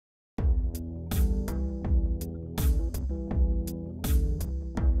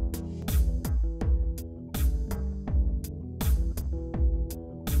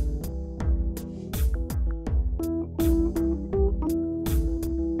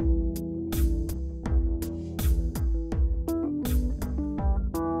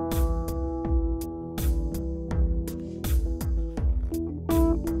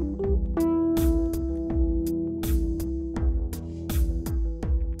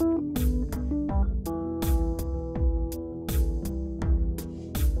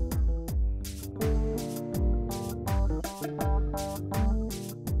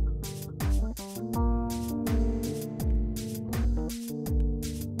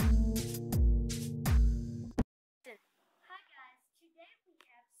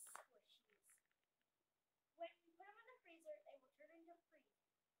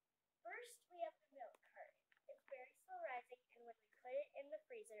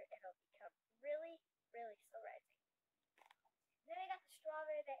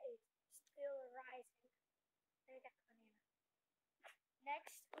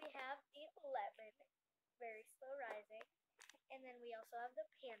Next, we have the lemon, very slow rising. And then we also have the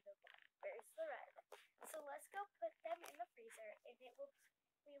panda one, very slow rising. So let's go put them in the freezer, and we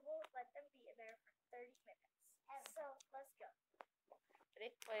will let them be in there for 30 minutes. So let's go.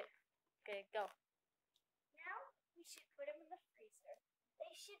 Ready? Wait. Okay, go. Now we should put them in the freezer.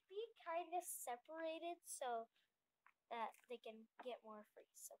 They should be kind of separated so that they can get more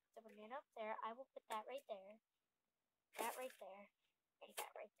freeze. So put the banana up there. I will put that right there. That right there. And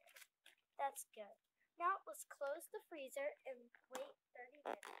that right there. That's good. Now let's close the freezer and wait 30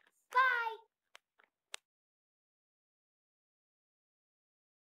 minutes. Bye!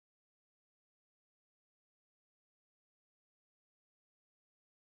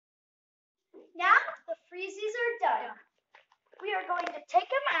 Now the Freezies are done. We are going to take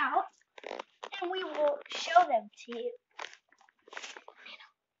them out and we will show them to you.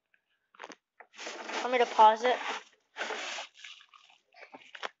 Want me to pause it?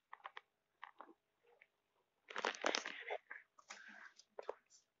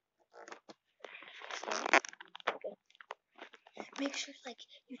 Make sure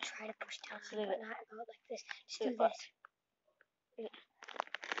you try to push down Leave it. not go like this. Just Leave do it. this.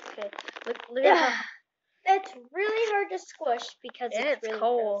 Okay. Look at how. That's really hard to squish because And it's it's really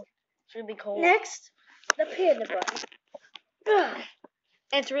cold. It's really cold. Next, the panda bun.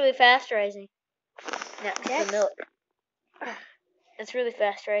 And it's really fast rising. Next, Next. the milk. It's really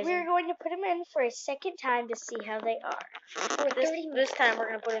fast rising. We're going to put them in for a second time to see how they are. For 30 minutes. This time we're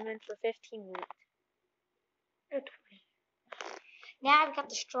going to put them in for 15 minutes. Or 20. Now I've got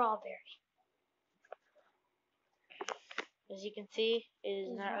the strawberry. As you can see, it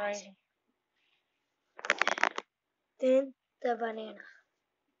is not rising. Then the banana.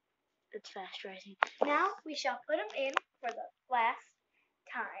 It's fast rising. Now we shall put them in for the last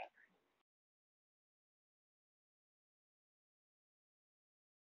time.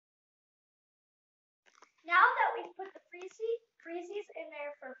 Now that we've put the Freezies in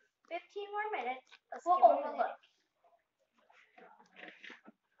there for 15 more minutes, let's give them a look.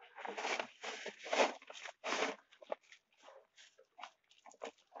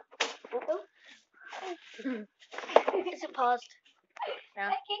 Is it paused? No.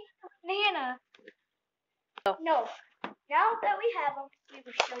 Banana. Oh. No. Now that we have them, we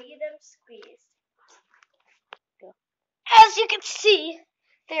will show you them squeezed. Go. As you can see,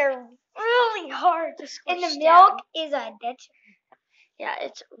 they're really hard to squish. And the milk is a ditch. Yeah,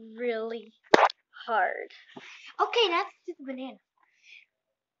 it's really hard. Okay, now let's do the banana.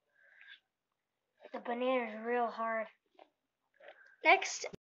 The banana is real hard. Next.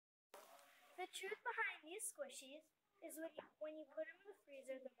 The truth behind these squishies is when you put them in the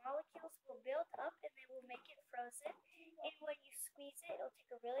freezer, the molecules will build up and they will make it frozen. And when you squeeze it, it'll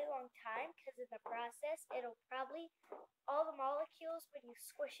take a really long time because in the process, all the molecules, when you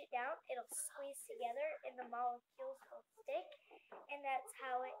squish it down, it'll squeeze together and the molecules will stick. And that's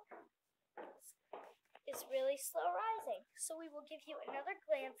how it is really slow rising. So we will give you another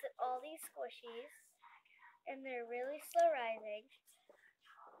glance at all these squishies. And they're really slow rising.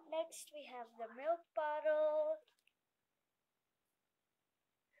 Next, we have the milk bottle,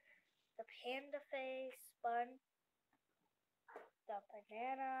 the panda face bun, the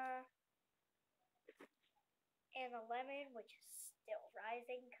banana, and the lemon, which is still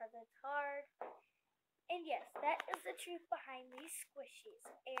rising because it's hard. And yes, that is the truth behind these squishies.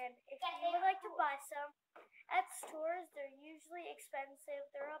 And if you would like to buy some at stores, they're usually expensive.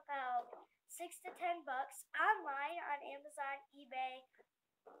 They're about $6 to $10 online on Amazon, eBay.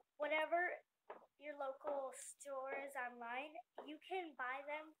 Whatever your local store is online, you can buy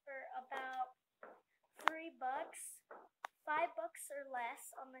them for about $3, $5 or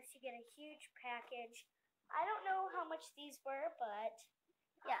less, unless you get a huge package. I don't know how much these were, but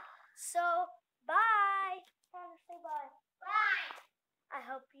yeah. So, bye! Say bye. Bye! I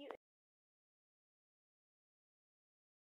hope you